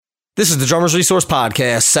This is the Drummers Resource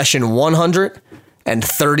Podcast, session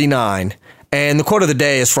 139. And the quote of the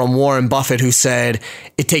day is from Warren Buffett, who said,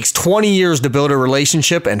 "It takes 20 years to build a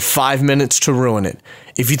relationship and 5 minutes to ruin it.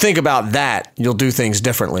 If you think about that, you'll do things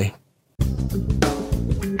differently."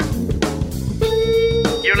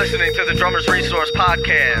 You're listening to the Drummers Resource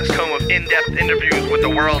Podcast, home of in-depth interviews with the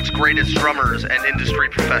world's greatest drummers and industry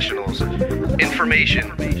professionals.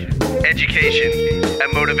 Information, education,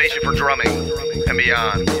 and motivation for drumming and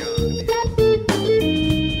beyond.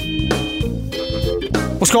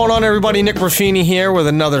 What's going on, everybody? Nick Ruffini here with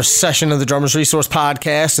another session of the Drummers Resource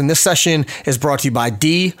Podcast, and this session is brought to you by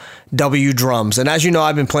DW Drums. And as you know,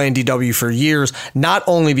 I've been playing DW for years, not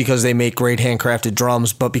only because they make great handcrafted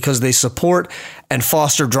drums, but because they support and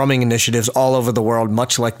foster drumming initiatives all over the world,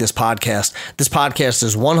 much like this podcast. This podcast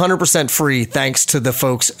is 100% free thanks to the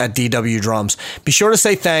folks at DW Drums. Be sure to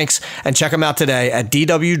say thanks and check them out today at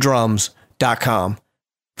dwdrums.com.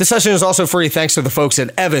 This session is also free thanks to the folks at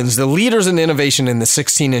Evans, the leaders in innovation in the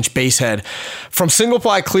 16-inch bass head. From single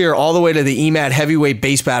ply clear all the way to the EMAT heavyweight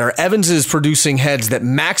bass batter, Evans is producing heads that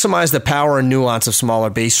maximize the power and nuance of smaller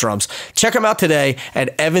bass drums. Check them out today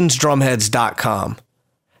at evansdrumheads.com.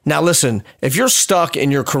 Now listen, if you're stuck in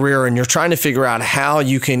your career and you're trying to figure out how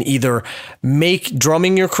you can either make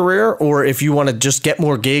drumming your career, or if you want to just get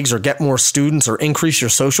more gigs or get more students or increase your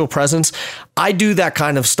social presence, I do that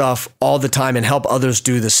kind of stuff all the time and help others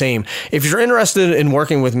do the same. If you're interested in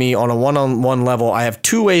working with me on a one-on-one level, I have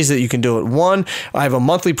two ways that you can do it. One, I have a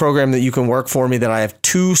monthly program that you can work for me that I have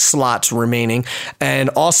 2 slots remaining. And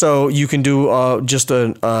also you can do just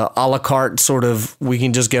a la carte sort of, we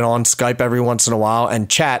can just get on Skype every once in a while and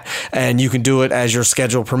chat. And you can do it as your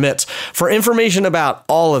schedule permits. For information about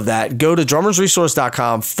all of that, go to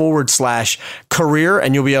drummersresource.com/career,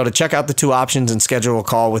 and you'll be able to check out the 2 options and schedule a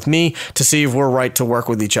call with me to see if we're right to work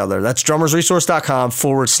with each other. That's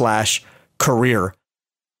drummersresource.com/career.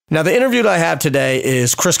 Now, the interview that I have today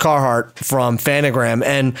is Chris Carhart from Phantogram,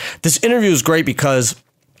 and this interview is great because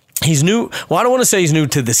he's new. Well, I don't want to say he's new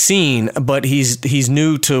to the scene, but he's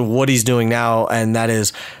new to what he's doing now, and that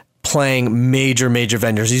is playing major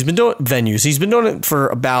venues. He's been doing it for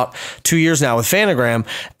about 2 years now with Phantogram.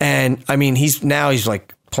 And I mean, he's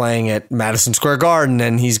like playing at Madison Square Garden,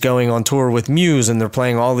 and he's going on tour with Muse, and they're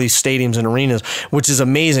playing all these stadiums and arenas, which is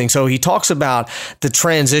amazing. So he talks about the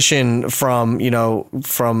transition from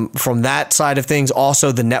that side of things,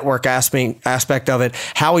 also the network aspect of it,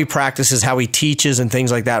 how he practices, how he teaches, and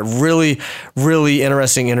things like that. Really, really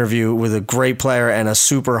interesting interview with a great player and a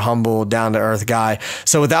super humble, down to earth guy.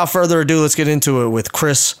 So without further ado, let's get into it with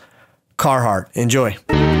Chris Carhart. Enjoy.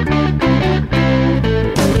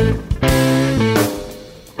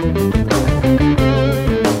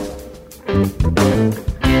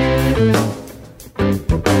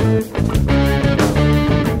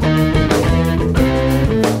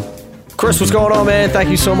 Chris, what's going on, man? Thank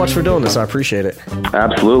you so much for doing this. I appreciate it.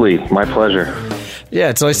 Absolutely. My pleasure. Yeah,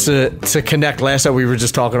 it's nice to connect. Last time we were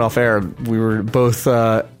just talking off air. We were both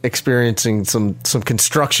experiencing some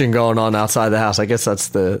construction going on outside the house. I guess that's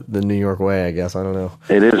the New York way, I guess. I don't know.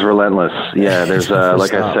 It is relentless. Yeah, there's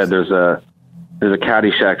like I said, there's a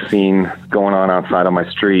Caddyshack scene going on outside on my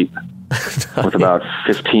street. With about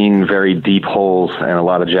 15 very deep holes and a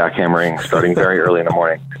lot of jackhammering starting very early in the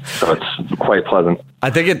morning. So it's quite pleasant. I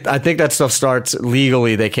think that stuff starts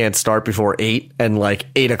legally. They can't start before 8, and like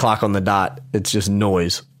 8 o'clock on the dot, it's just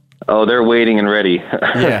noise. Oh, they're waiting and ready.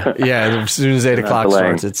 yeah. As soon as 8 o'clock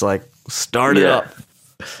starts, it's like, start it up.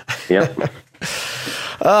 Yep.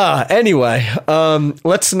 Anyway,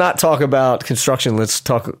 let's not talk about construction. Let's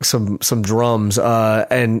talk some drums.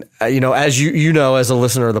 And as you know, as a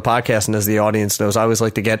listener of the podcast and as the audience knows, I always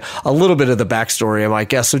like to get a little bit of the backstory of my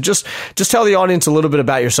guests. So just tell the audience a little bit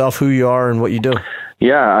about yourself, who you are, and what you do.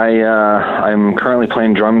 Yeah, I'm currently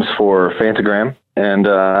playing drums for Phantogram and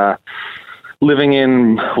living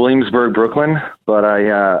in Williamsburg, Brooklyn. But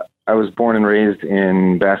I was born and raised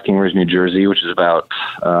in Basking Ridge, New Jersey, which is about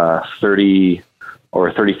 30 or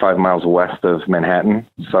 35 miles west of Manhattan,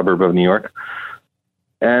 suburb of New York.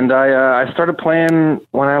 And I started playing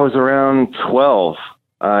when I was around 12.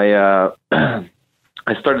 I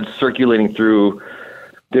started circulating through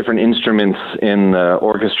different instruments in the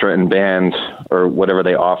orchestra and band, or whatever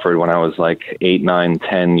they offered, when I was like 8, 9,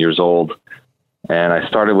 10 years old. And I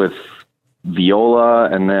started with viola,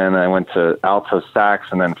 and then I went to alto sax,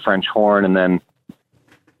 and then French horn. And then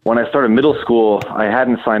when I started middle school, I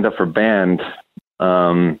hadn't signed up for band,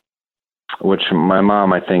 which my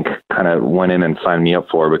mom, I think, kind of went in and signed me up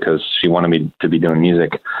for because she wanted me to be doing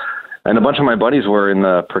music. And a bunch of my buddies were in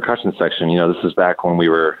the percussion section. This is back when we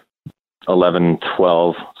were 11,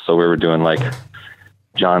 12. So we were doing like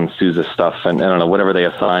John Sousa stuff, and I don't know, whatever they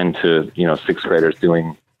assign to, sixth graders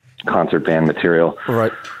doing concert band material.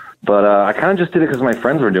 Right. But I kind of just did it because my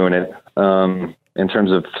friends were doing it, in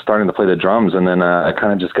terms of starting to play the drums. And then I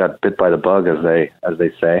kind of just got bit by the bug, as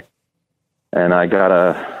they say. And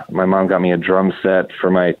my mom got me a drum set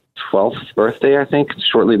for my 12th birthday, I think,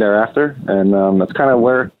 shortly thereafter. And that's kind of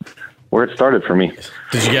where it started for me.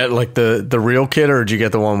 Did you get like the real kit, or did you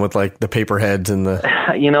get the one with like the paper heads and the?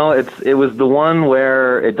 It was the one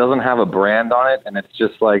where it doesn't have a brand on it, and it's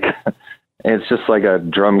just like a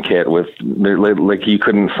drum kit with like you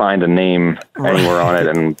couldn't find a name anywhere on it,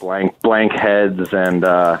 and blank heads, and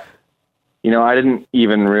I didn't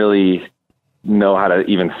even really know how to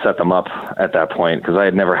even set them up at that point, because I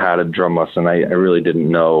had never had a drum lesson. I really didn't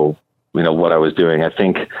know what I was doing. I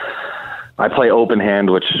think I play open hand,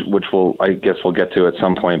 which I guess we'll get to at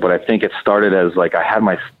some point, but I think it started as like I had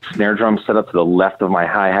my snare drum set up to the left of my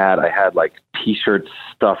hi-hat. I had like t-shirts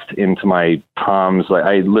stuffed into my palms. Like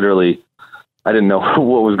I didn't know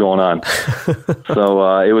what was going on. So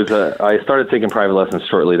I started taking private lessons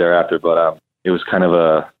shortly thereafter, but it was kind of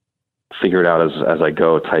a figure it out as I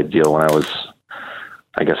go type deal when I was,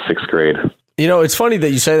 I guess, sixth grade. It's funny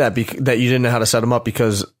that you say that that you didn't know how to set them up,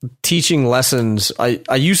 because teaching lessons, I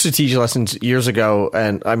used to teach lessons years ago,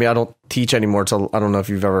 and I mean, I don't teach anymore. So I don't know if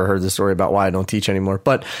you've ever heard the story about why I don't teach anymore,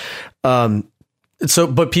 but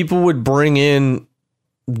but people would bring in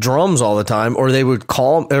drums all the time, or they would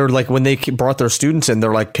call, or like when they brought their students in,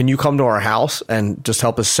 they're like, can you come to our house and just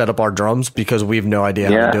help us set up our drums, because we have no idea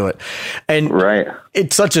how to do it. And right.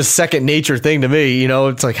 It's such a second nature thing to me.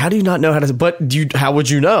 It's like, how do you not know how to, but how would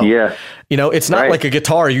you know? Yeah. It's not like a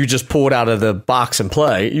guitar, you just pull it out of the box and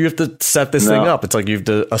play. You have to set this thing up. It's like you have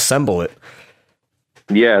to assemble it.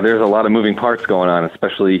 Yeah, there's a lot of moving parts going on,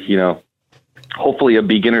 especially, hopefully a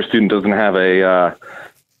beginner student doesn't have a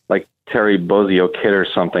like Terry Bozzio kit or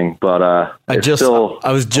something, but I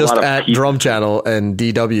was just at Drum Channel and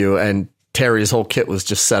DW, and Terry's whole kit was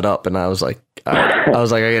just set up, and I was like, I'll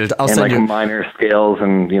send like you minor scales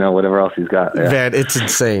and whatever else he's got. Yeah. Man, it's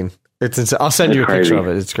insane. It's insane. I'll send you a picture of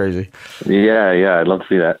it. It's crazy. Yeah, I'd love to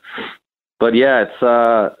see that. But yeah,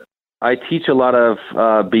 I teach a lot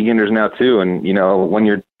of beginners now too, and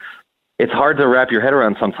it's hard to wrap your head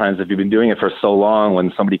around sometimes if you've been doing it for so long,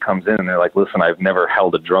 when somebody comes in and they're like, listen, I've never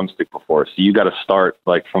held a drumstick before. So you got to start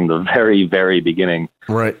like from the very, very beginning.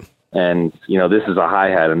 Right. And, this is a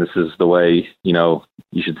hi-hat, and this is the way,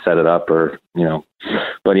 you should set it up, or,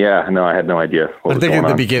 but yeah, no, I had no idea what was going on. I think at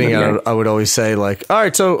the beginning, I would always say like, all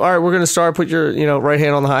right, we're going to start, put your, right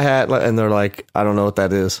hand on the hi-hat. And they're like, I don't know what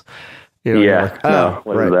that is. Yeah. Like,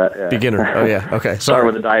 what is that? Yeah. Beginner. Oh yeah. Okay. Start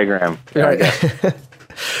with a diagram. Yeah, right.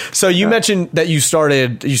 So you mentioned that you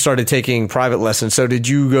started taking private lessons. So did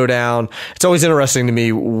you go down? It's always interesting to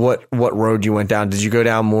me what road you went down. Did you go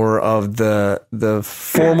down more of the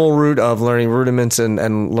formal route of learning rudiments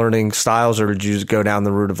and learning styles, or did you just go down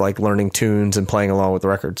the route of like learning tunes and playing along with the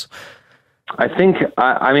records? I think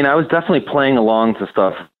I was definitely playing along to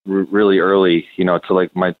stuff really early, to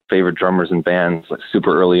like my favorite drummers and bands, like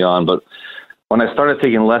super early on. But when I started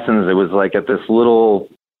taking lessons, it was like at this little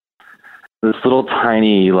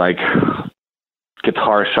tiny like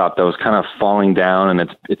guitar shop that was kind of falling down,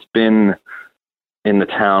 and it's been in the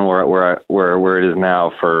town where it is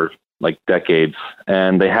now for like decades.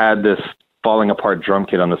 And they had this falling apart drum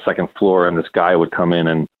kit on the second floor, and this guy would come in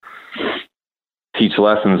and teach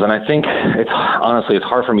lessons. And I think it's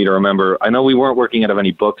hard for me to remember. I know we weren't working out of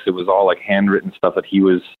any books. It was all like handwritten stuff that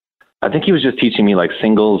I think he was just teaching me like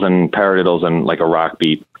singles and paradiddles and like a rock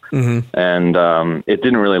beat. Mm-hmm. And it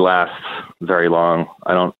didn't really last very long.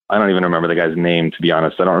 I don't even remember the guy's name, to be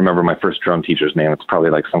honest. I don't remember my first drum teacher's name. It's probably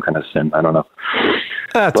like some kind of sin. I don't know.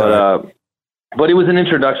 But it was an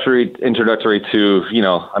introductory to,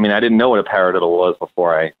 I didn't know what a paradiddle was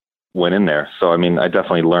before I went in there. So, I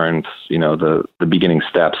definitely learned, the beginning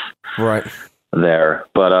steps right there.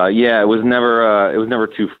 But it was never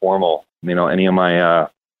too formal. Any of my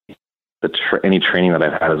any training that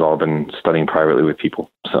I've had has all been studying privately with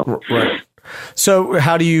people. So right. So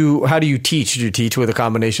how do you teach? Do you teach with a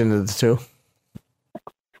combination of the two?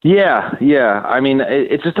 Yeah.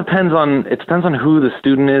 It just depends on who the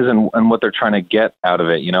student is and what they're trying to get out of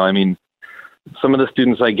it. Some of the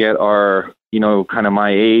students I get are, kind of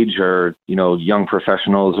my age, or, young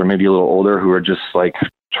professionals, or maybe a little older, who are just like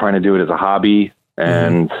trying to do it as a hobby,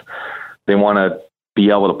 and they want to be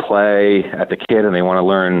able to play at the kit, and they want to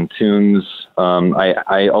learn tunes.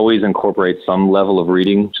 I always incorporate some level of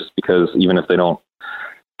reading, just because even if they don't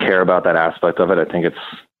care about that aspect of it, I think it's,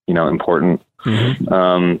 important.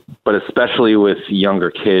 Mm-hmm. But especially with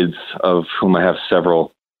younger kids, of whom I have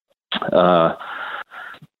several,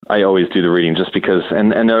 I always do the reading just because,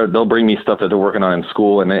 and they'll bring me stuff that they're working on in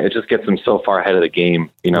school, and it just gets them so far ahead of the game,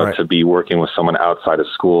 Right. to be working with someone outside of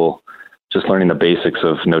school, just learning the basics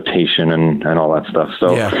of notation and all that stuff.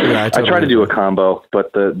 So I I totally try to do a agree. combo,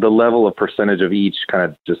 but the level of percentage of each kind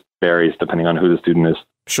of just varies depending on who the student is.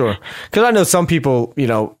 Sure. Because I know some people,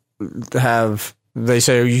 they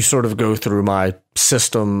say, oh, you sort of go through my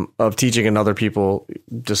system of teaching, and other people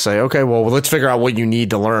just say, okay, well, let's figure out what you need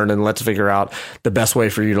to learn, and let's figure out the best way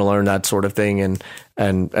for you to learn that sort of thing,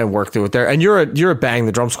 and work through it there. And you're at Bang,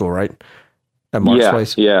 the drum school, right? At Mark's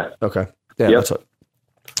Place? Yeah. Okay. Yeah, Yep. that's what.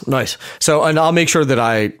 Nice. So, and I'll make sure that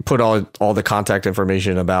I put all the contact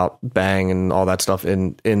information about Bang and all that stuff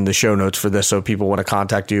in the show notes for this, so people want to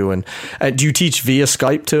contact you. And do you teach via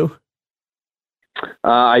Skype too?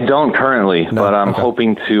 I don't currently, No? but I'm Okay.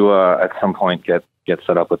 hoping to at some point get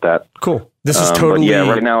set up with that. Cool. This is But totally. yeah,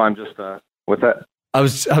 right now I'm just with that. I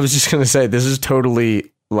was just gonna say, this is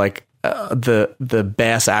totally like the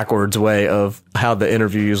Bass Ackwards way of how the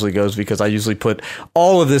interview usually goes, because I usually put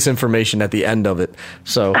all of this information at the end of it.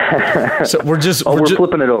 So we're just we're just,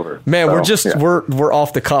 flipping it over, man. So, We're just yeah. we're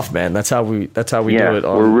off the cuff, man. That's how we Yeah, do it.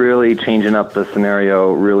 we're really changing up the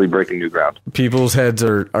scenario, really breaking new ground. People's heads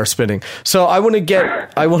are spinning. So I want to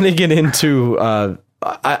get into.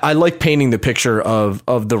 I like painting the picture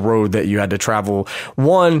of the road that you had to travel.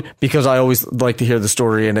 One, because I always like to hear the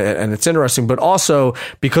story and it's interesting, but also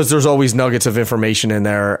because there's always nuggets of information in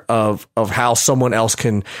there of how someone else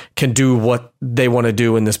can do what they want to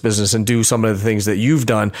do in this business and do some of the things that you've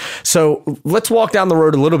done. So let's walk down the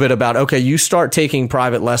road a little bit about, okay, you start taking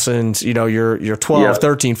private lessons, you're 12, Yeah.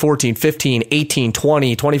 13, 14, 15, 18,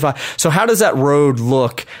 20, 25. So how does that road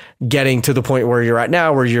look getting to the point where you're at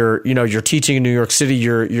now, where you're teaching in New York City,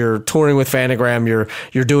 you're touring with Phantogram,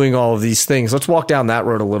 you're doing all of these things? Let's walk down that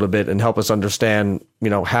road a little bit and help us understand,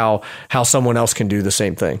 how someone else can do the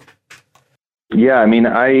same thing. Yeah, I mean,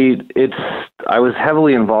 I was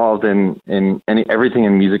heavily involved in everything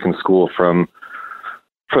in music in school from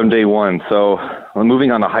day one. So when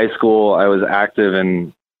moving on to high school, I was active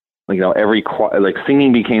in every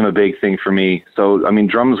singing became a big thing for me. So I mean,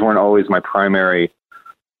 drums weren't always my primary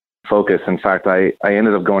focus. In fact, I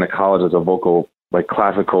ended up going to college as a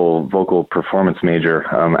classical vocal performance major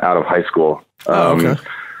out of high school. Okay.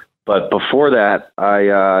 But before that, I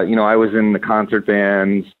was in the concert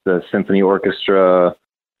bands, the symphony orchestra,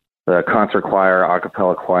 the concert choir, a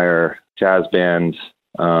cappella choir, jazz band.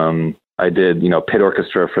 I did, pit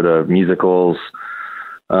orchestra for the musicals,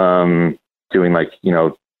 doing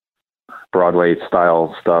Broadway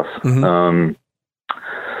style stuff. Mm-hmm.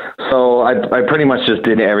 So I pretty much just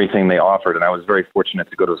did everything they offered, and I was very fortunate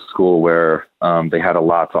to go to a school where they had a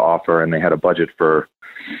lot to offer, and they had a budget for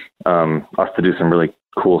us to do some really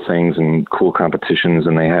cool things and cool competitions,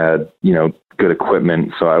 and they had good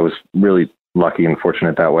equipment. So I was really lucky and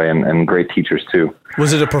fortunate that way, and great teachers too.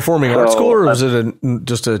 Was it a performing arts school, or was it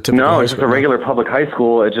just a typical No, high it's just school? a regular public high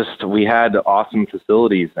school. We had awesome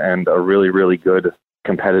facilities and a really, really good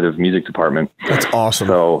competitive music department. That's awesome.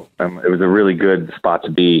 So it was a really good spot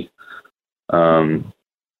to be,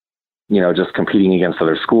 just competing against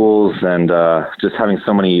other schools and just having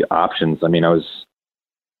so many options. I mean, I was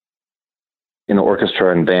in the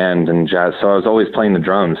orchestra and band and jazz, so I was always playing the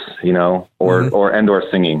drums, or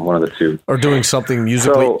singing, one of the two. Or doing something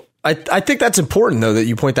musically. So- I think that's important, though, that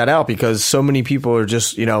you point that out, because so many people are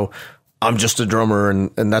just, I'm just a drummer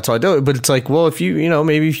and that's all I do. But it's like, well, if you,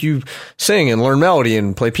 maybe if you sing and learn melody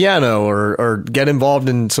and play piano or get involved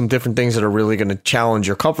in some different things that are really going to challenge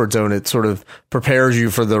your comfort zone, it sort of prepares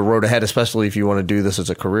you for the road ahead, especially if you want to do this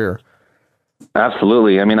as a career.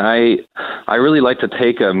 Absolutely. I mean, I really like to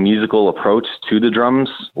take a musical approach to the drums,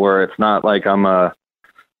 where it's not like I'm a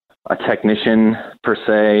technician per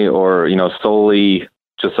se, or, solely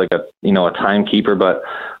just like a timekeeper, but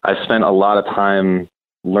I spent a lot of time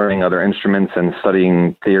learning other instruments and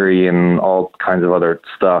studying theory and all kinds of other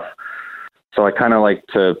stuff. So I kind of like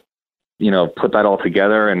to, put that all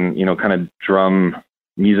together and, kind of drum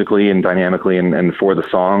musically and dynamically and for the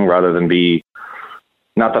song, rather than be,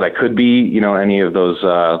 not that I could be, any of those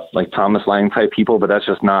like Thomas Lang type people, but that's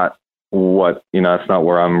just not what, that's not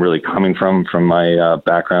where I'm really coming from my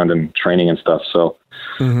background and training and stuff. So,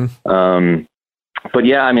 but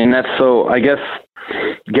yeah, I mean, I guess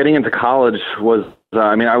getting into college was,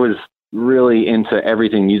 I was really into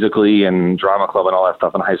everything musically and drama club and all that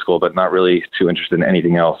stuff in high school, but not really too interested in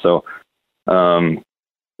anything else. So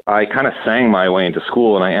I kind of sang my way into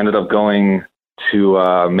school, and I ended up going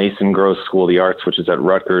to Mason Gross School of the Arts, which is at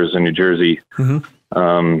Rutgers in New Jersey,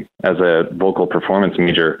 as a vocal performance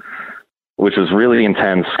major, which was really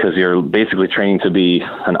intense because you're basically training to be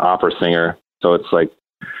an opera singer. So it's like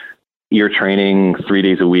ear training 3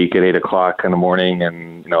 days a week at 8 o'clock in the morning,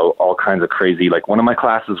 and, you know, all kinds of crazy, like one of my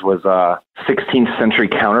classes was 16th century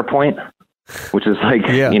counterpoint, which is like,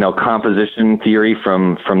 you know, composition theory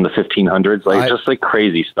from the 1500s, like just like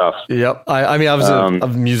crazy stuff. Yep. I mean, I was a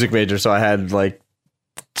music major, so I had like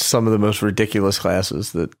some of the most ridiculous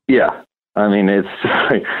classes that. Yeah. I mean, it's,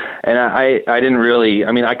 and I didn't really,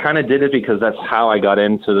 I mean, I kind of did it because that's how I got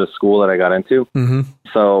into the school that I got into. Mm-hmm.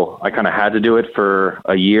 So I kind of had to do it for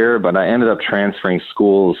a year, but I ended up transferring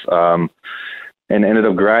schools, and ended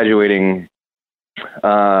up graduating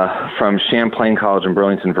from Champlain College in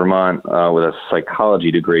Burlington, Vermont, with a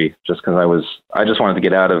psychology degree, just because I just wanted to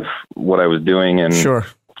get out of what I was doing. And sure.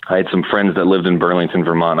 I had some friends that lived in Burlington,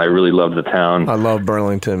 Vermont. I really loved the town. I love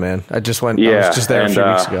Burlington, man. I just went, I was just there a few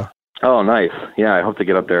weeks ago. Oh, nice. Yeah, I hope to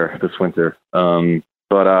get up there this winter.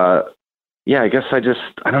 Yeah, I guess I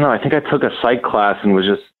don't know. I think I took a psych class and was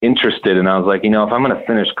just interested. And I was like, you know, if I'm going to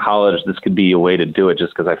finish college, this could be a way to do it,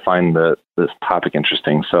 just because I find this topic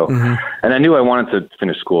interesting. So, and I knew I wanted to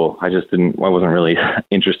finish school. I wasn't really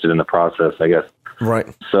interested in the process, I guess. Right.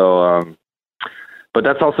 So, but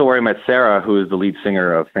that's also where I met Sarah, who is the lead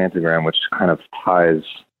singer of Phantogram, which kind of ties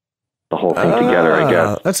the whole thing together, I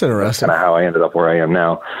guess. That's interesting. That's kind of how I ended up where I am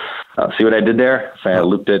now. See what I did there? So I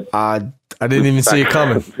looped it. I didn't even see it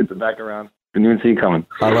coming. It's back around. Didn't even see it coming.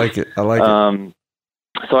 I like it.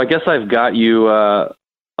 So I guess I've got you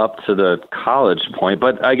up to the college point,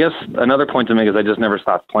 but I guess another point to make is I just never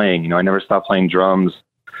stopped playing. You know, I never stopped playing drums.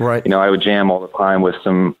 Right. You know, I would jam all the time with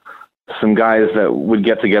some guys that would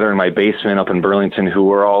get together in my basement up in Burlington, who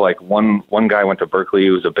were all like, one guy went to Berkeley,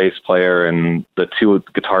 who was a bass player, and the two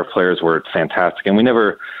guitar players were fantastic. And we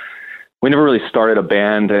never really started a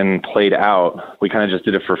band and played out. We kind of just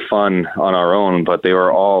did it for fun on our own, but they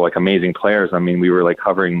were all like amazing players. I mean, we were like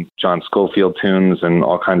covering John Scofield tunes and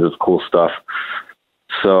all kinds of cool stuff.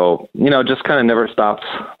 So, you know, just kind of never stopped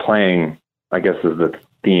playing, I guess, is the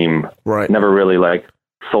theme. Right. Never really like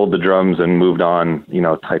sold the drums and moved on, you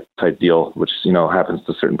know, type deal, which, you know, happens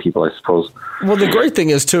to certain people, I suppose. Well, the great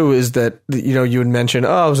thing is too, is that, you know, you would mention,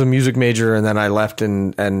 I was a music major and then I left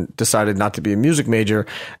and decided not to be a music major.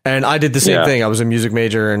 And I did the same thing. I was a music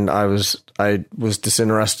major and I was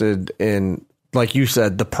disinterested in, like you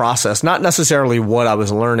said, the process, not necessarily what I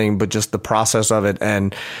was learning, but just the process of it.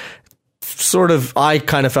 And sort of, I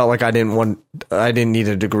kind of felt like I didn't need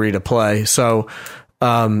a degree to play. So,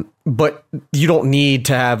 but you don't need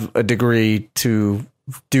to have a degree to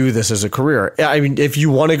do this as a career. I mean, if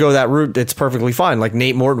you want to go that route, it's perfectly fine. Like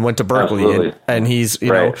Nate Morton went to Berkeley and he's,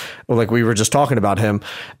 you know, like we were just talking about him,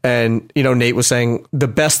 and, you know, Nate was saying the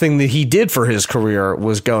best thing that he did for his career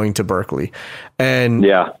was going to Berkeley. And,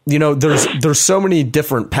 you know, there's so many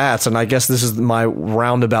different paths. And I guess this is my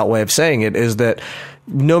roundabout way of saying it, is that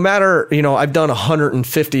no matter, you know, I've done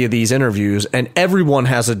 150 of these interviews and everyone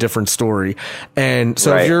has a different story. And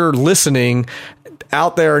so if you're listening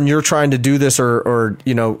out there and you're trying to do this, or,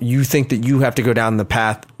 you know, you think that you have to go down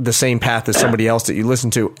the same path as somebody else that you listen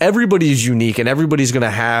to, everybody's unique and everybody's going to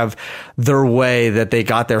have their way that they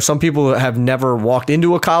got there. Some people have never walked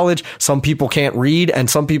into a college. Some people can't read, and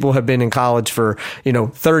some people have been in college for, you know,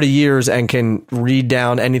 30 years and can read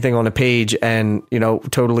down anything on a page and, you know,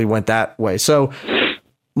 totally went that way. So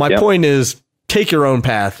my point is, take your own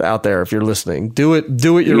path out there. If you're listening, do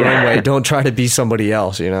it your own way. Don't try to be somebody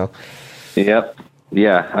else, you know? Yep.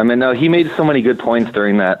 Yeah. I mean, no, he made so many good points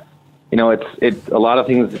during that. You know, it's a lot of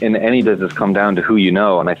things in any business come down to who you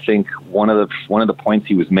know. And I think one of the points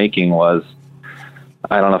he was making was,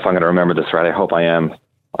 I don't know if I'm going to remember this right. I hope I am.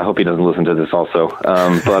 I hope he doesn't listen to this also.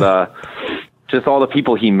 But just all the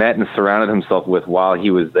people he met and surrounded himself with while he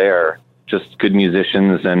was there, just good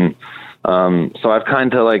musicians. And so I've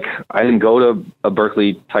kind of like, I didn't go to a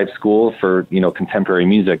Berkeley type school for, you know, contemporary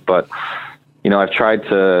music, but, you know, I've tried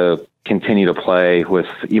to continue to play with,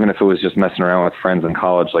 even if it was just messing around with friends in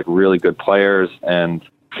college, like really good players. And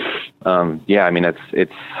I mean,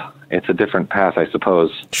 it's a different path, I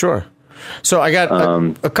suppose. Sure. So I got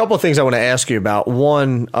a couple of things I want to ask you about.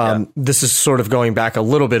 One, this is sort of going back a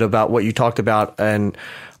little bit about what you talked about, and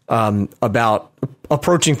about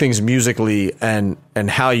approaching things musically and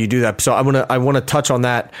how you do that. So I want to touch on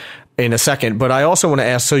that in a second, but I also want to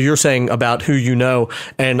ask, so you're saying about who you know,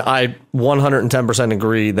 and I 110%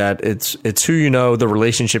 agree that it's who you know, the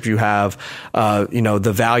relationship you have, you know,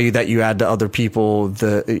 the value that you add to other people,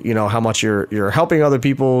 you know, how much you're helping other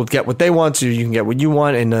people get what they want so you can get what you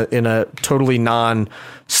want in a totally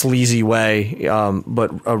non-sleazy way,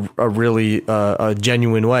 but a really a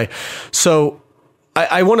genuine way. So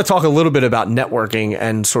I want to talk a little bit about networking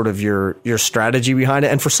and sort of your strategy behind it.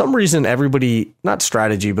 And for some reason, everybody, not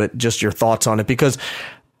strategy, but just your thoughts on it, because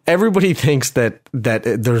everybody thinks that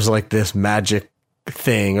there's like this magic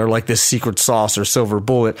thing or like this secret sauce or silver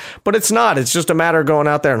bullet, but it's not. It's just a matter of going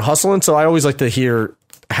out there and hustling. So I always like to hear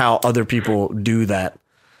how other people do that.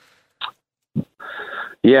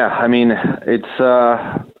 Yeah, I mean, it's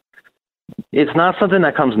not something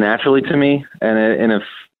that comes naturally to me, and if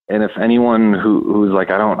anyone who's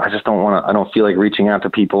like, I don't feel like reaching out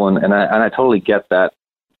to people, and I totally get that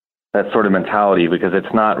sort of mentality, because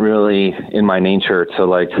it's not really in my nature to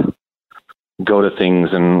like go to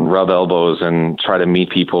things and rub elbows and try to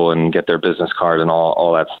meet people and get their business card and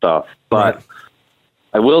all that stuff. But right.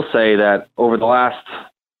 I will say that over the last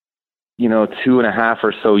 2.5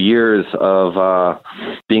 or so years of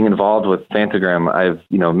being involved with Fantagram, I've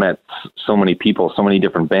met so many people, so many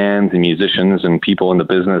different bands and musicians and people in the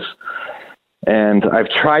business, and I've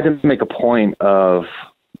tried to make a point of,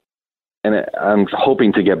 and I'm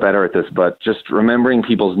hoping to get better at this, but just remembering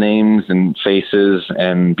people's names and faces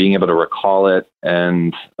and being able to recall it,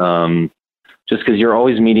 and just because you're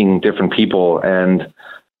always meeting different people, and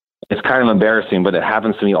it's kind of embarrassing, but it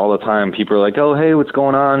happens to me all the time. People are like, "Oh, hey, what's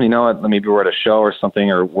going on?" Maybe we're at a show or something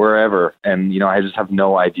or wherever, and I just have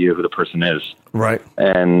no idea who the person is. Right.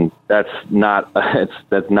 And that's not a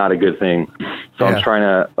good thing. So yeah. I'm trying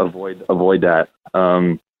to avoid that.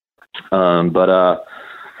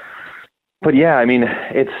 But yeah, I mean,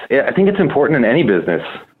 I think it's important in any business.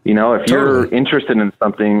 If you're interested in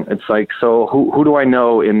something, it's like, so who do I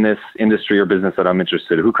know in this industry or business that I'm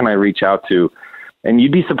interested in? Who can I reach out to? And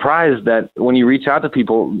you'd be surprised that when you reach out to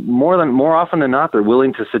people, more often than not, they're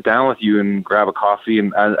willing to sit down with you and grab a coffee,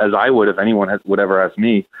 and as I would if anyone would ever ask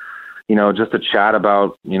me, just to chat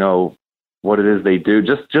about what it is they do,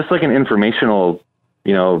 just like an informational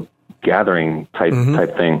gathering type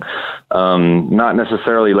thing. Not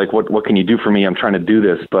necessarily like what can you do for me? I'm trying to do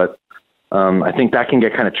this, but I think that can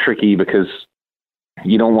get kind of tricky, because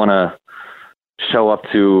you don't want to show up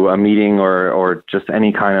to a meeting or just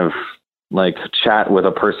any kind of like chat with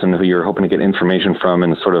a person who you're hoping to get information from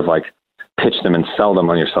and sort of like pitch them and sell them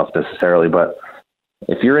on yourself necessarily. But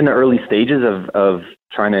if you're in the early stages of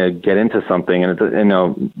trying to get into something,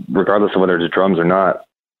 and regardless of whether it's drums or not,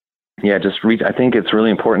 yeah, I think it's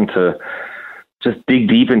really important to just dig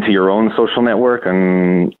deep into your own social network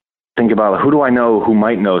and think about, who do I know who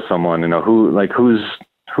might know someone,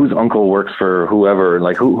 whose uncle works for whoever,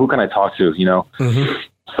 like who can I talk to,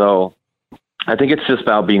 So I think it's just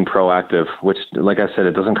about being proactive, which, like I said,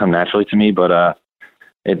 it doesn't come naturally to me, but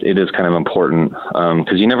it is kind of important,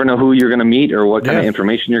 because you never know who you're going to meet or what kind of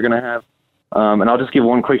information you're going to have. And I'll just give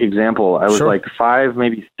one quick example. I was like 5,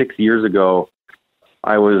 maybe 6 years ago,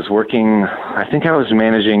 I was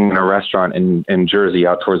managing a restaurant in Jersey,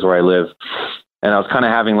 out towards where I live. And I was kind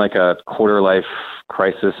of having like a quarter life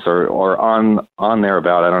crisis or on there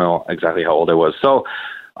about, I don't know exactly how old I was. So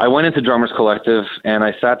I went into Drummers Collective and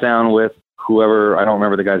I sat down with whoever, I don't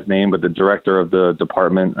remember the guy's name, but the director of the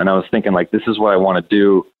department. And I was thinking, like, this is what I want to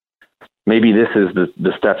do. Maybe this is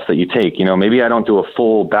the steps that you take. Maybe I don't do a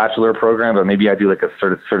full bachelor program, but maybe I do like a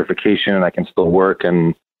certification and I can still work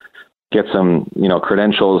and get some,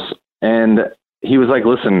 credentials. And he was like,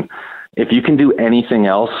 listen, if you can do anything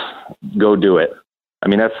else, go do it. I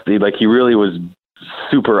mean, he really was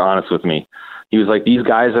super honest with me. He was like, these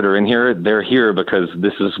guys that are in here, they're here because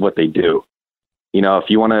this is what they do. If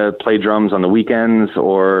you want to play drums on the weekends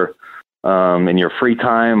or in your free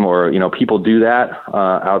time, or, people do that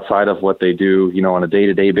outside of what they do, on a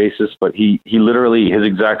day-to-day basis. But he literally, his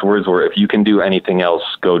exact words were, if you can do anything else,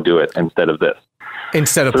 go do it instead of this.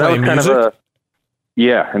 Instead of playing music?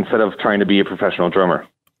 Instead of trying to be a professional drummer.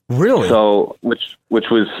 Really? So, which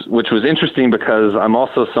was interesting, because I'm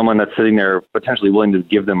also someone that's sitting there potentially willing to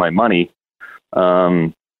give them my money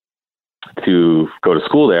to go to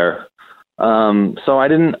school there. So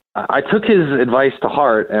I took his advice to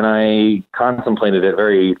heart and I contemplated it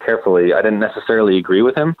very carefully. I didn't necessarily agree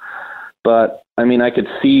with him, but I mean, I could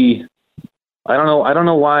see, I don't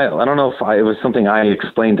know why, I don't know if it was something I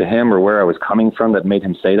explained to him or where I was coming from that made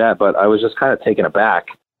him say that, but I was just kind of taken aback.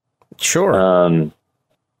 Sure.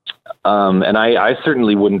 And I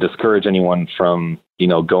certainly wouldn't discourage anyone from,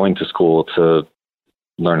 going to school to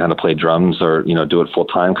learn how to play drums or, do it full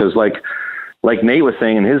time. Cause like Nate was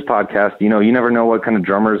saying in his podcast, you never know what kind of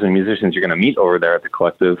drummers and musicians you're going to meet over there at the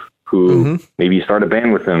Collective who maybe you start a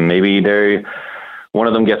band with them. Maybe one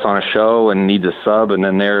of them gets on a show and needs a sub, and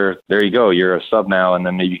then there you go. You're a sub now. And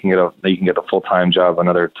then maybe you can get a full-time job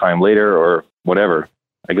another time later or whatever.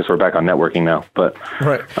 I guess we're back on networking now, but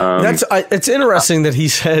right. It's interesting that he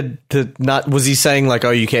said was he saying like,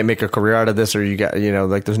 oh, you can't make a career out of this, or you got,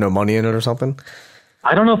 like there's no money in it or something?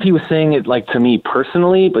 I don't know if he was saying it like to me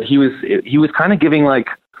personally, but he was kind of giving like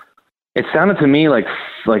it sounded to me like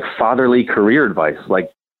fatherly career advice.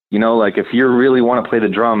 Like, you know, like if you really want to play the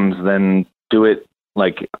drums, then do it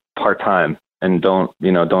like part-time and don't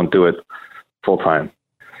do it full-time.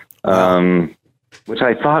 Wow. Which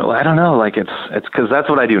I thought, well, I don't know, like it's cause that's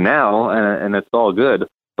what I do now and it's all good,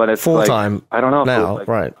 but it's full-time, like, I don't know now, like,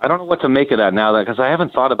 right. I don't know what to make of that now, that, cause I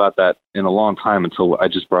haven't thought about that in a long time until I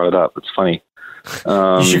just brought it up. It's funny.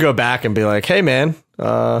 You should go back and be like, hey man,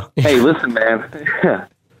 hey, listen, man.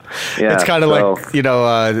 Yeah, it's kind of like, you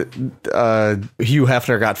know, Hugh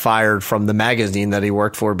Hefner got fired from the magazine that he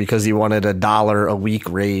worked for because he wanted $1 a week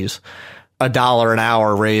raise, $1 an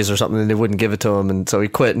hour raise or something, and they wouldn't give it to him, and so he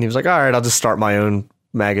quit. And he was like, "All right, I'll just start my own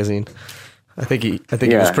magazine." I think he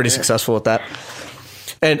was pretty successful at that.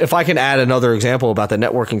 And if I can add another example about the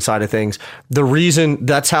networking side of things, the reason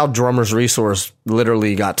that's how Drummers Resource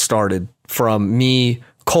literally got started, from me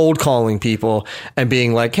cold calling people and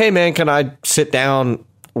being like, "Hey man, can I sit down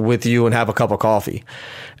with you and have a cup of coffee?"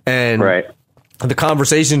 And the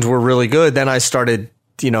conversations were really good. Then I started,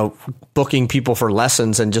 you know, booking people for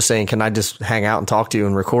lessons and just saying, can I just hang out and talk to you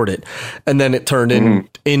and record it? And then it turned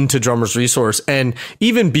into Drummers Resource. And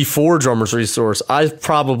even before Drummers Resource, I've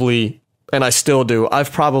probably, and I still do,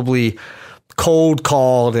 I've probably cold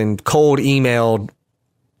called and cold emailed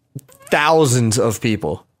thousands of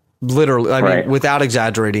people. Literally, I mean, without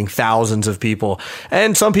exaggerating, thousands of people.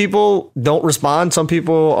 And some people don't respond. Some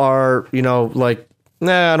people are, you know, like,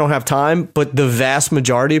 nah, I don't have time. But the vast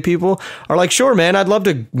majority of people are like, sure, man, I'd love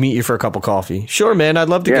to meet you for a cup of coffee. Sure, man, I'd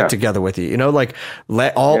love to get together with you. You know, like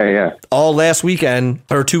all last weekend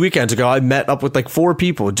or 2 weekends ago, I met up with like 4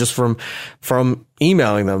 people just from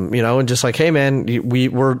emailing them, you know, and just like, hey, man,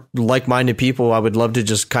 we're like-minded people. I would love to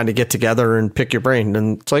just kind of get together and pick your brain.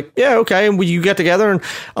 And it's like, yeah, okay. And you get together, and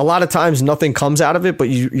a lot of times nothing comes out of it, but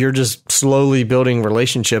you're just slowly building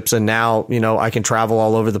relationships. And now, you know, I can travel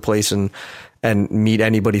all over the place and meet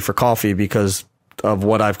anybody for coffee because of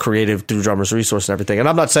what I've created through Drummers Resource and everything. And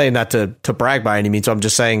I'm not saying that to brag by any means. I'm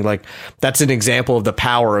just saying, like, that's an example of the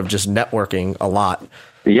power of just networking a lot.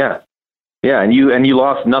 Yeah. Yeah. And you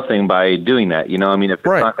lost nothing by doing that. You know, I mean, if it's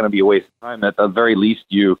not going to be a waste of time, at the very least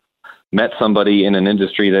you met somebody in an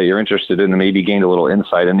industry that you're interested in and maybe gained a little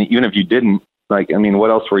insight. And even if you didn't, like, I mean, what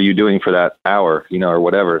else were you doing for that hour, you know, or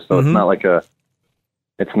whatever? So it's not like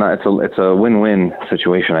it's a win-win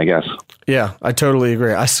situation, I guess. Yeah, I totally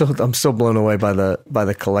agree. I'm still blown away by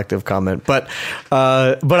the collective comment, but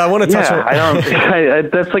I want to touch on.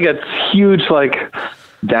 That's like a huge like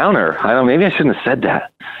downer. Maybe I shouldn't have said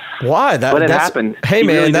that. Why? But it happened. Hey,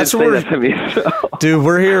 man, really that's what we're. That to me, so. Dude,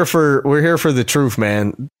 we're here for the truth,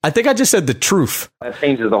 man. I think I just said the truth. That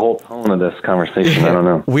changes the whole tone of this conversation. I don't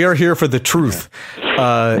know. We are here for the truth.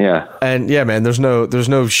 And yeah, man, there's no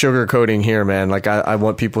sugarcoating here, man. Like I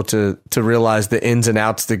want people to realize the ins and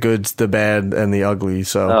outs, the goods, the bad, and the ugly.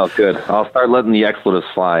 So. Oh, good. I'll start letting the expletives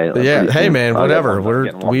fly. Yeah. Hey, man, whatever.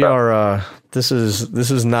 We are. This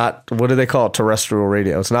is not, what do they call it? Terrestrial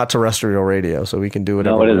radio. It's not terrestrial radio, so we can do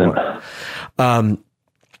whatever we want.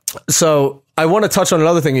 So I want to touch on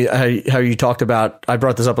another thing, how you talked about, I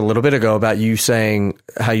brought this up a little bit ago about you saying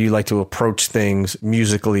how you like to approach things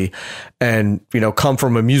musically and, you know, come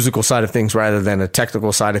from a musical side of things rather than a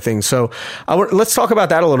technical side of things. So let's talk about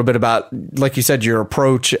that a little bit, about, like you said, your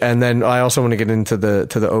approach. And then I also want to get into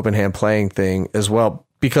the open hand playing thing as well,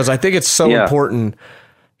 because I think it's so important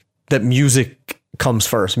that music comes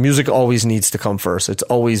first. Music always needs to come first. It's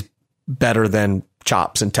always better than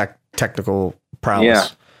chops and technical prowess. Yeah.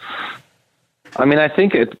 I mean, I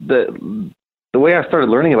think the way I started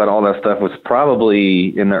learning about all that stuff was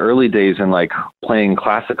probably in the early days in like playing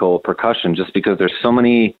classical percussion, just because there's so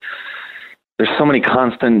many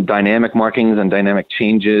constant dynamic markings and dynamic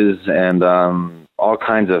changes and all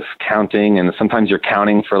kinds of counting, and sometimes you're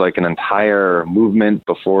counting for like an entire movement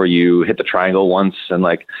before you hit the triangle once, and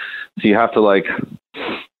like so you have to like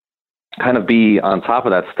kind of be on top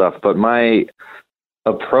of that stuff. But my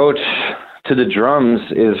approach to the drums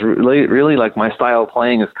is really like my style of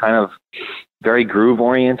playing is kind of very groove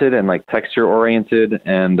oriented and like texture oriented,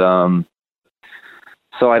 and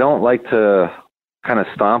so I don't like to kind of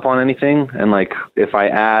stomp on anything. And like if I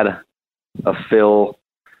add a fill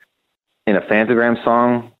in a Phantogram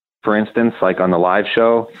song, for instance, like on the live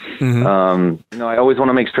show, you know, I always want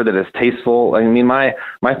to make sure that it's tasteful. I mean, my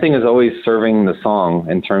thing is always serving the song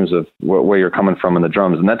in terms of where you're coming from in the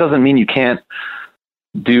drums. And that doesn't mean you can't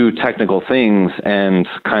do technical things and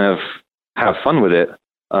kind of have fun with it.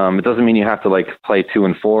 It doesn't mean you have to like play 2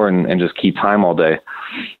 and 4 and just keep time all day.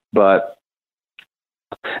 But,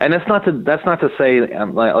 and that's not to say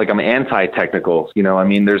like I'm anti-technical, you know. I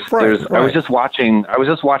mean, I was just watching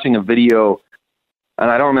a video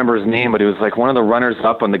and I don't remember his name, but he was like one of the runners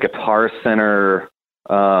up on the Guitar Center,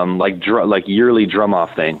 like yearly drum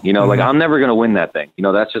off thing, you know, like I'm never going to win that thing. You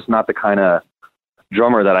know, that's just not the kind of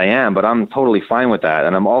drummer that I am, but I'm totally fine with that.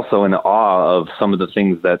 And I'm also in awe of some of the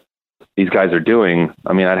things that these guys are doing.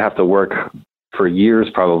 I mean, I'd have to work for years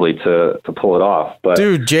probably to pull it off. But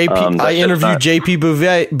dude, I interviewed JP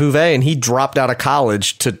Bouvet, and he dropped out of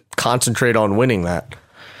college to concentrate on winning that.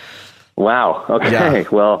 Wow. Okay. Yeah.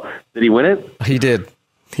 Well, did he win it? He did.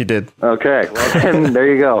 Okay. Well, then there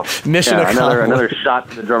you go. Mission accomplished. Another shot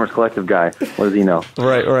to the Drummers Collective guy. What does he know?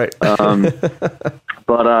 Right.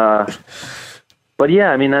 But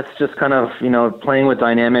yeah, I mean, that's just kind of, you know, playing with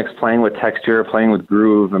dynamics, playing with texture, playing with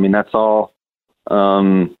groove. I mean, that's all.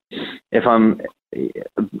 If I'm,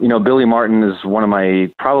 you know, Billy Martin is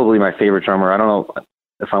probably my favorite drummer. I don't know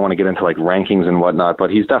if I want to get into like rankings and whatnot,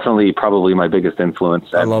 but he's definitely probably my biggest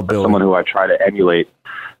influence. I love Billy. Someone who I try to emulate,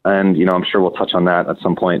 and you know, I'm sure we'll touch on that at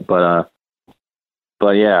some point. But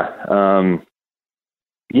yeah.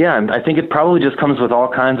 Yeah, and I think it probably just comes with all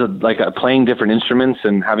kinds of like playing different instruments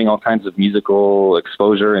and having all kinds of musical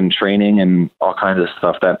exposure and training and all kinds of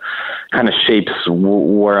stuff that kind of shapes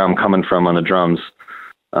where I'm coming from on the drums,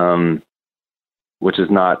 which is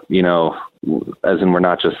not, you know, as in we're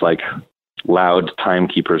not just like loud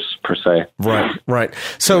timekeepers per se. Right.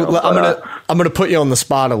 So you know, I'm gonna put you on the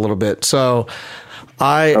spot a little bit. So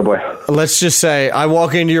let's just say I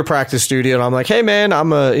walk into your practice studio and I'm like, hey man,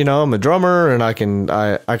 I'm a drummer and I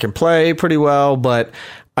can play pretty well, but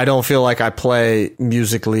I don't feel like I play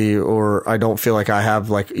musically, or I don't feel like I have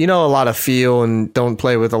like, you know, a lot of feel and don't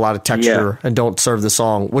play with a lot of texture and don't serve the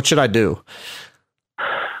song. What should I do?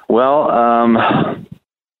 Well,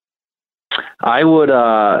 I would,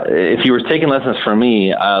 if you were taking lessons from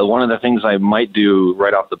me, one of the things I might do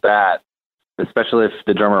right off the bat, especially if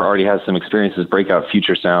the drummer already has some experience, is break out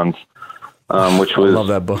Future Sounds, which was... I love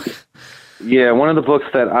that book. Yeah, one of the books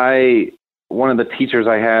that one of the teachers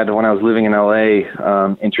I had when I was living in LA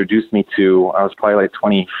introduced me to. I was probably like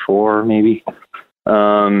 24, maybe.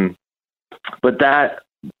 But that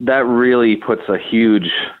really puts a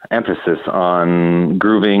huge emphasis on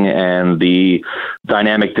grooving and the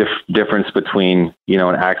dynamic difference between, you know,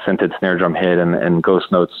 an accented snare drum hit and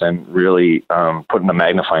ghost notes, and really putting a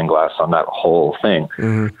magnifying glass on that whole thing.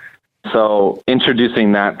 Mm-hmm. So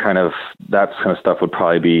introducing that kind of stuff would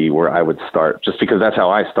probably be where I would start, just because that's how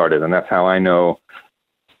I started, and that's how I know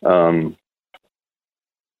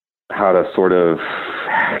how to sort of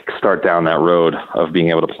start down that road of being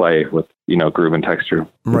able to play with, you know, groove and texture.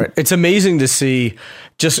 Right. It's amazing to see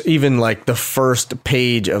just even like the first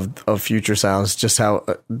page of Future Sounds, just how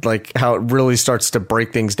it really starts to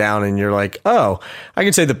break things down, and you're like, oh, I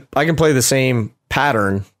can play the same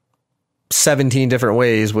pattern 17 different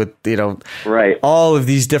ways with, you know, right, all of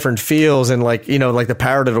these different feels, and like, you know, like the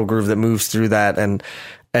paradiddle groove that moves through that, and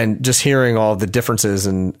just hearing all the differences,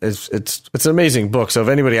 and it's an amazing book. So if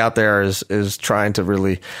anybody out there is trying to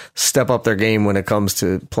really step up their game when it comes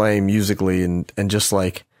to playing musically and just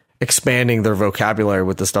like expanding their vocabulary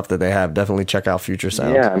with the stuff that they have, definitely check out Future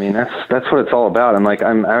Sounds. Yeah, I mean, that's what it's all about.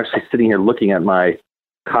 I'm actually sitting here looking at my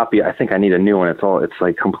copy. I think I need a new one. It's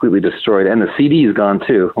like completely destroyed, and the CD is gone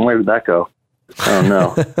too. Where did that go? I don't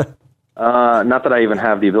know. Not that I even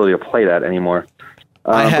have the ability to play that anymore.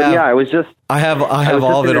 I have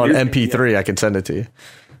all of it on MP3. I can send it to you.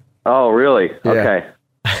 Oh, really? Yeah. Okay.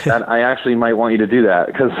 I actually might want you to do that,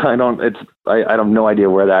 because I have no idea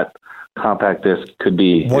where that compact disc could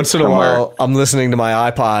be. Once in a while, I'm listening to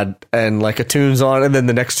my iPod and like a tune's on, and then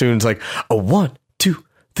the next tune's like a 1, 2,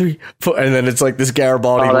 3, 4, and then it's like this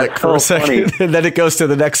Garibaldi lick for a second, and then it goes to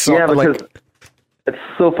the next song. Yeah, because it's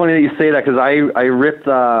so funny that you say that, because I ripped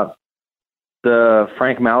the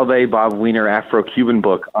Frank Malve, Bob Weiner Afro-Cuban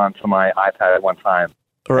book onto my iPad at one time.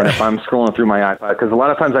 Right. And if I'm scrolling through my iPad, because a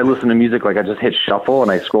lot of times I listen to music, like I just hit shuffle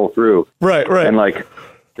and I scroll through. Right. And like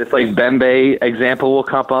this like Bembe example will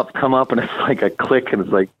come up, and it's like a click, and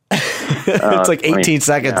it's like it's like 18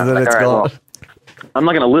 seconds, and then it's gone. Well, I'm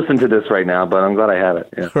not going to listen to this right now, but I'm glad I have it.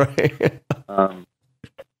 Yeah. Right.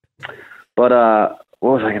 But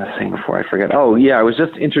what was I going to say before I forget? Oh, yeah, I was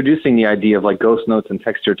just introducing the idea of like ghost notes and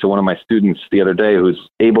texture to one of my students the other day, who's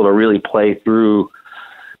able to really play through,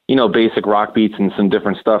 you know, basic rock beats and some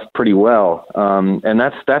different stuff pretty well. And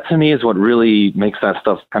that to me is what really makes that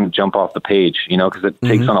stuff kind of jump off the page, you know, because it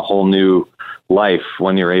takes on a whole new life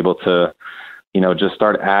when you're able to, you know, just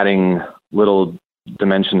start adding little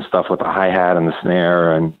dimension stuff with the hi-hat and the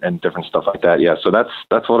snare and different stuff like that. Yeah. So that's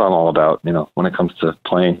what I'm all about, you know, when it comes to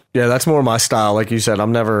playing. Yeah. That's more my style. Like you said,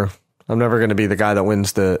 I'm never I'm never going to be the guy that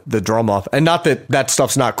wins the drum off. And not that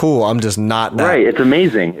stuff's not cool. I'm just not that. Right. It's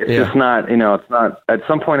amazing. It's just not, it's not, at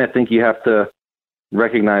some point I think you have to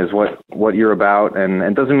recognize what you're about. And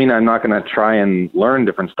it doesn't mean I'm not going to try and learn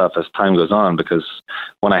different stuff as time goes on, because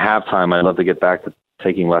when I have time, I'd love to get back to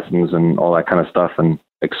taking lessons and all that kind of stuff and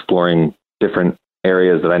exploring different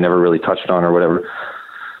areas that I never really touched on or whatever.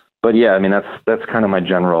 But yeah, I mean, that's kind of my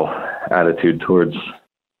general attitude towards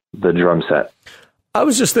the drum set. I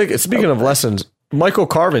was just thinking, speaking of lessons, Michael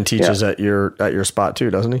Carvin teaches at your spot too,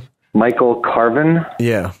 doesn't he? Michael Carvin?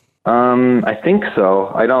 Yeah. I think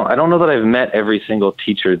so. I don't know that I've met every single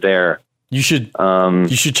teacher there. You should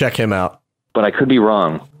check him out. But I could be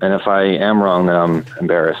wrong. And if I am wrong, then I'm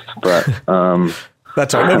embarrassed. But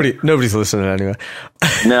that's all right. Nobody's listening anyway.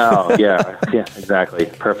 No, yeah, exactly.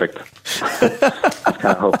 Perfect. I was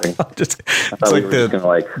kind of hoping. It's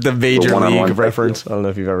like the Major League reference. I don't know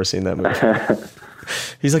if you've ever seen that movie.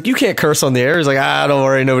 He's like, you can't curse on the air. He's like, don't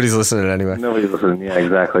worry, nobody's listening anyway. Nobody's listening. Yeah,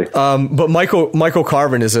 exactly. But Michael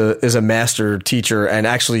Carvin is a master teacher and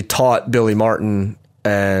actually taught Billy Martin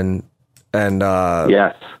and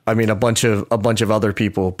yes, I mean a bunch of other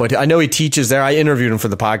people. But I know he teaches there. I interviewed him for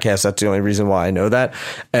the podcast. That's the only reason why I know that.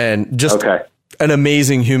 And just an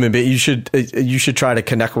amazing human being. You should try to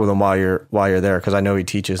connect with him while you're there, because I know he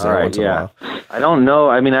teaches there once in a while. I don't know.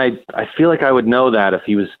 I mean, I feel like I would know that if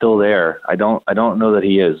he was still there. I don't know that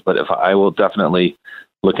he is, but if I will definitely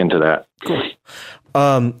look into that. Cool.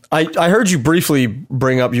 I heard you briefly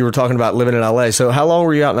bring up, you were talking about living in LA. So how long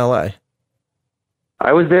were you out in LA?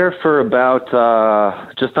 I was there for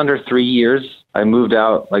about just under 3 years. I moved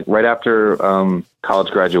out like right after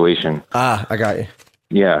college graduation. I got you.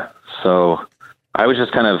 Yeah. So I was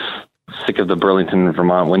just kind of sick of the Burlington,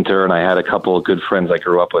 Vermont winter, and I had a couple of good friends I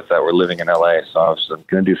grew up with that were living in LA, so I was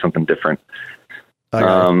going to do something different.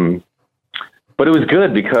 But it was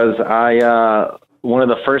good because one of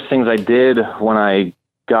the first things I did when I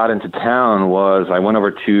got into town was I went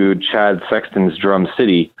over to Chad Sexton's Drum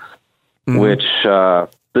City, which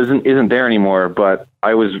isn't there anymore, but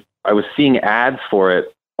I was seeing ads for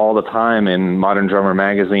it all the time in Modern Drummer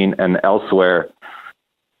magazine and elsewhere.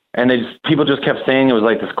 And people just kept saying it was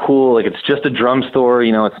like this cool, like it's just a drum store,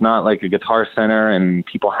 it's not like a Guitar Center, and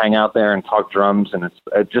people hang out there and talk drums, and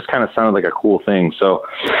it just kind of sounded like a cool thing. So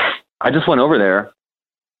I just went over there,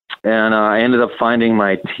 and I ended up finding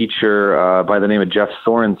my teacher by the name of Jeff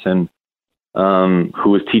Sorensen, who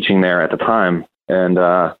was teaching there at the time. And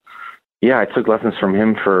I took lessons from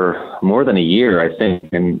him for more than a year, I think,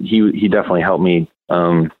 and he definitely helped me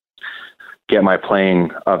get my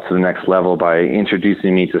playing up to the next level by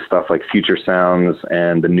introducing me to stuff like Future Sounds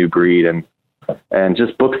and The New Breed and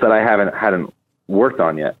just books that I hadn't worked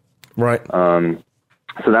on yet. Right.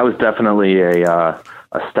 So that was definitely a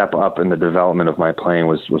step up in the development of my playing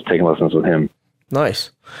was taking lessons with him.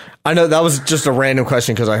 Nice. I know that was just a random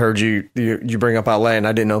question because I heard you bring up LA, and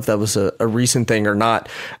I didn't know if that was a recent thing or not.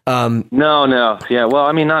 No. Yeah. Well,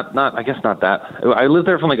 I mean, I guess not that. I lived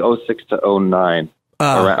there from like 2006 to 2009.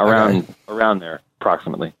 Around there,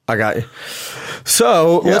 approximately. I got you.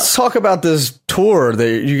 So let's talk about this tour.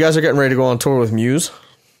 You guys are getting ready to go on tour with Muse.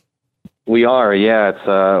 We are, yeah. It's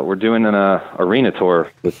we're doing an arena tour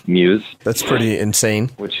with Muse. That's pretty insane.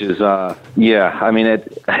 Which is, yeah. I mean,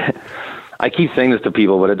 I keep saying this to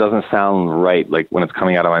people, but it doesn't sound right, like when it's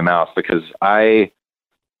coming out of my mouth, because I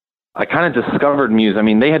kind of discovered Muse. I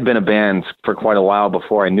mean, they had been a band for quite a while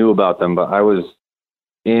before I knew about them, but I was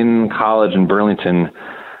in college in Burlington.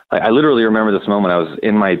 I literally remember this moment. I was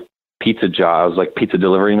in my pizza job. I was like pizza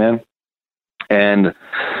delivery man. And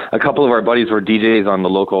a couple of our buddies were DJs on the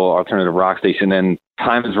local alternative rock station, and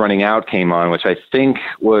Time Is Running Out came on, which I think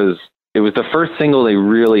was the first single they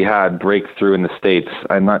really had breakthrough in the States.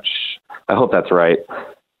 I'm not I hope that's right.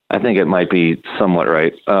 I think it might be somewhat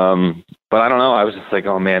right. But I don't know. I was just like,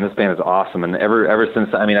 oh man, this band is awesome. And ever since,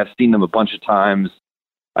 I mean, I've seen them a bunch of times.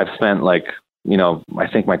 I've spent I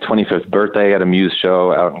think my 25th birthday at a Muse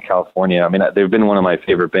show out in California. I mean, they've been one of my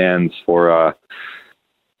favorite bands for,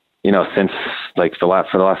 since for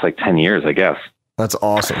the last 10 years, I guess. That's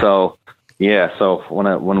awesome. So, yeah. So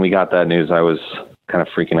when we got that news, I was kind of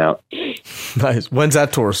freaking out. Nice. When's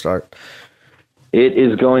that tour start? It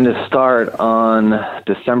is going to start on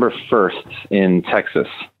December 1st in Texas.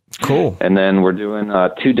 Cool. And then we're doing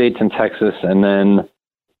 2 dates in Texas, and then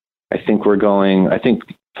I think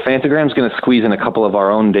Fantagram's going to squeeze in a couple of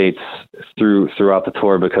our own dates throughout the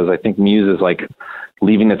tour, because I think Muse is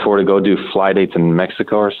leaving the tour to go do fly dates in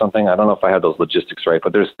Mexico or something. I don't know if I have those logistics right,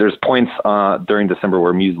 but there's points during December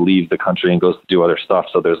where Muse leaves the country and goes to do other stuff.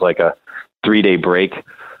 So there's like a 3-day break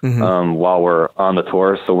while we're on the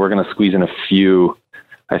tour. So we're going to squeeze in a few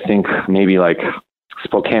I think maybe like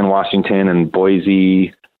Spokane, Washington, and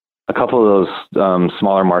Boise, a couple of those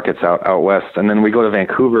smaller markets out west. And then we go to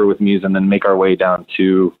Vancouver with Muse and then make our way down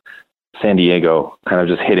to San Diego, kind of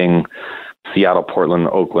just hitting Seattle, Portland,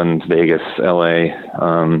 Oakland, Vegas, LA,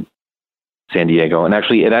 San Diego. And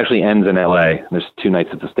it actually ends in LA. There's 2 nights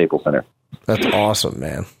at the Staples Center. That's awesome,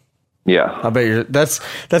 man. Yeah. I bet that's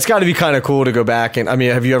got to be kind of cool to go back. And I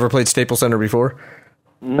mean, have you ever played Staples Center before?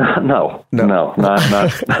 No,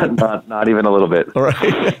 not even a little bit. All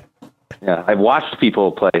right. Yeah. I've watched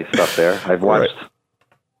people play stuff there. I've watched,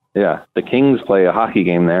 the Kings play a hockey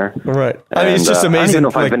game there. Right. I mean, it's just amazing. I don't even know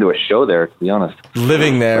if I've been to a show there, to be honest.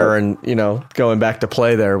 Living there and, going back to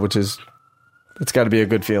play there, it's got to be a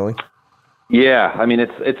good feeling. Yeah. I mean,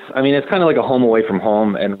 it's kind of like a home away from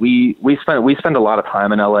home. And we spend a lot of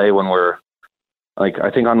time in LA when we're like,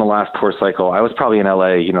 I think on the last tour cycle, I was probably in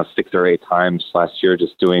LA, 6 or 8 times last year,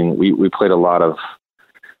 just we played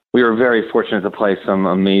we were very fortunate to play some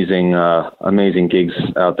amazing gigs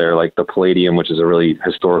out there, like the Palladium, which is a really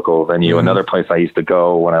historical venue. Mm-hmm. Another place I used to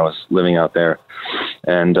go when I was living out there,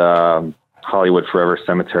 and Hollywood Forever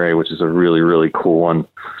Cemetery, which is a really, really cool one.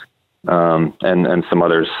 And some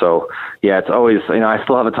others. So yeah, it's always, I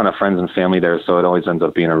still have a ton of friends and family there. So it always ends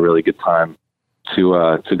up being a really good time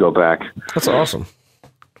to go back. That's awesome.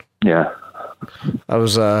 Yeah. I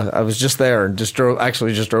was just there and just drove by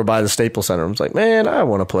the Staples Center. I was like, man, I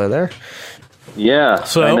want to play there. Yeah.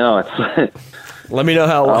 So I know let me know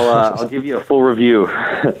how. I'll give you a full review.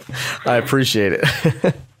 I appreciate it.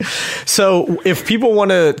 So if people want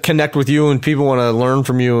to connect with you and people want to learn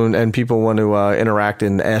from you and people want to interact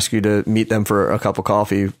and ask you to meet them for a cup of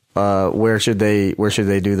coffee, where should they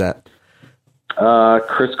do that?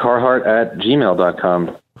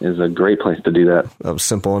 ChrisCarhart@gmail.com is a great place to do that. That was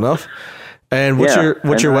simple enough. And what's your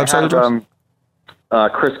website address?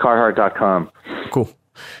 ChrisCarhart.com. Cool.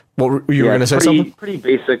 What were you going to say? Something pretty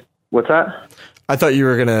basic. What's that? I thought you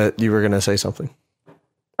were gonna say something.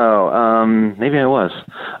 Oh, maybe I was.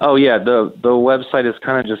 Oh yeah, the website is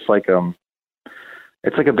kind of just like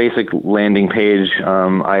it's like a basic landing page.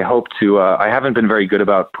 I hope to. I haven't been very good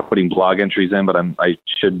about putting blog entries in, but I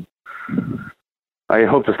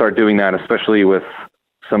hope to start doing that, especially with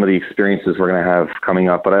some of the experiences we're going to have coming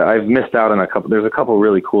up. But I've missed out on there's a couple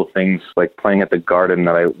really cool things, like playing at the Garden,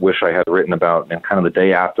 that I wish I had written about, and kind of the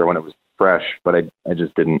day after when it was fresh, but I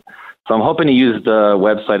just didn't. So I'm hoping to use the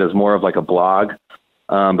website as more of like a blog.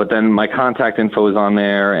 But then my contact info is on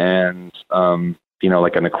there, and,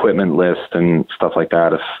 like an equipment list and stuff like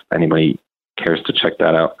that, if anybody cares to check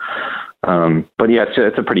that out. But yeah,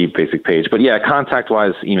 it's a pretty basic page. But yeah,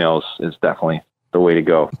 contact-wise, emails is definitely the way to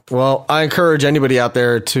go. Well, I encourage anybody out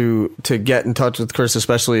there to get in touch with Chris,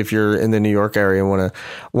 especially if you're in the New York area and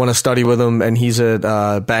want to study with him. And he's at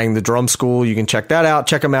Bang the Drum School. You can check that out.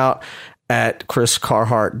 Check him out at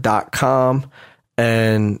chriscarhart.com.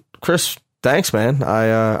 And Chris, thanks, man.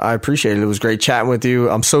 I appreciate it. It was great chatting with you.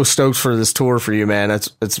 I'm so stoked for this tour for you, man.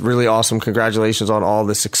 It's really awesome. Congratulations on all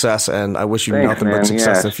the success, and I wish you nothing but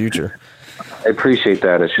success in the future. I appreciate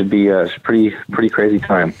that. It should be a pretty crazy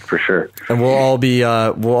time for sure. And we'll all be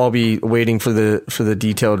waiting for the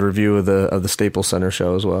detailed review of the Staples Center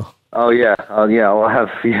show as well. Oh yeah. I'll have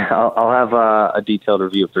a detailed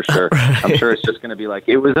review for sure. Right. I'm sure it's just going to be like,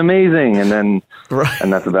 it was amazing, and then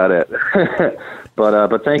and that's about it.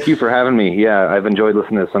 But thank you for having me. Yeah, I've enjoyed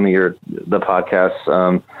listening to some of the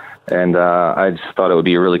podcasts. And I just thought it would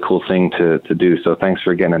be a really cool thing to do. So thanks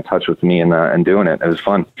for getting in touch with me and doing it. It was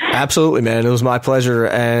fun. Absolutely, man. It was my pleasure.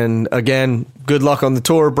 And again, good luck on the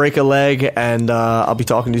tour. Break a leg, and I'll be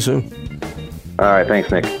talking to you soon. All right. Thanks,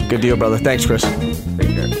 Nick. Good deal, brother. Thanks, Chris.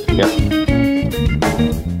 Take care. Yeah.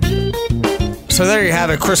 So there you have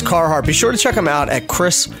it, Chris Carhart. Be sure to check him out at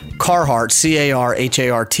Chris Carhart,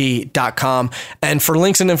 CarHart.com. And for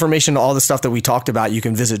links and information to all the stuff that we talked about, you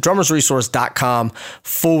can visit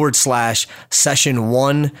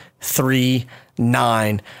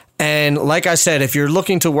drummersresource.com/session139. And like I said, if you're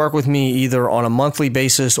looking to work with me either on a monthly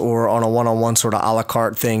basis or on a one-on-one sort of a la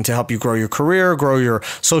carte thing to help you grow your career, grow your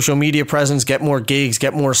social media presence, get more gigs,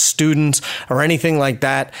 get more students, or anything like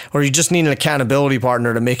that, or you just need an accountability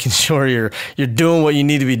partner to making sure you're doing what you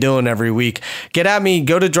need to be doing every week, get at me.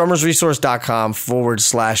 Go to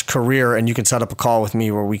drummersresource.com/career, and you can set up a call with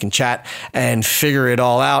me where we can chat and figure it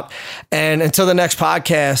all out. And until the next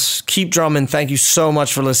podcast, keep drumming. Thank you so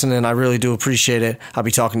much for listening. I really do appreciate it. I'll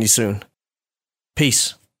be talking to you soon.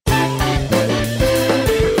 Peace.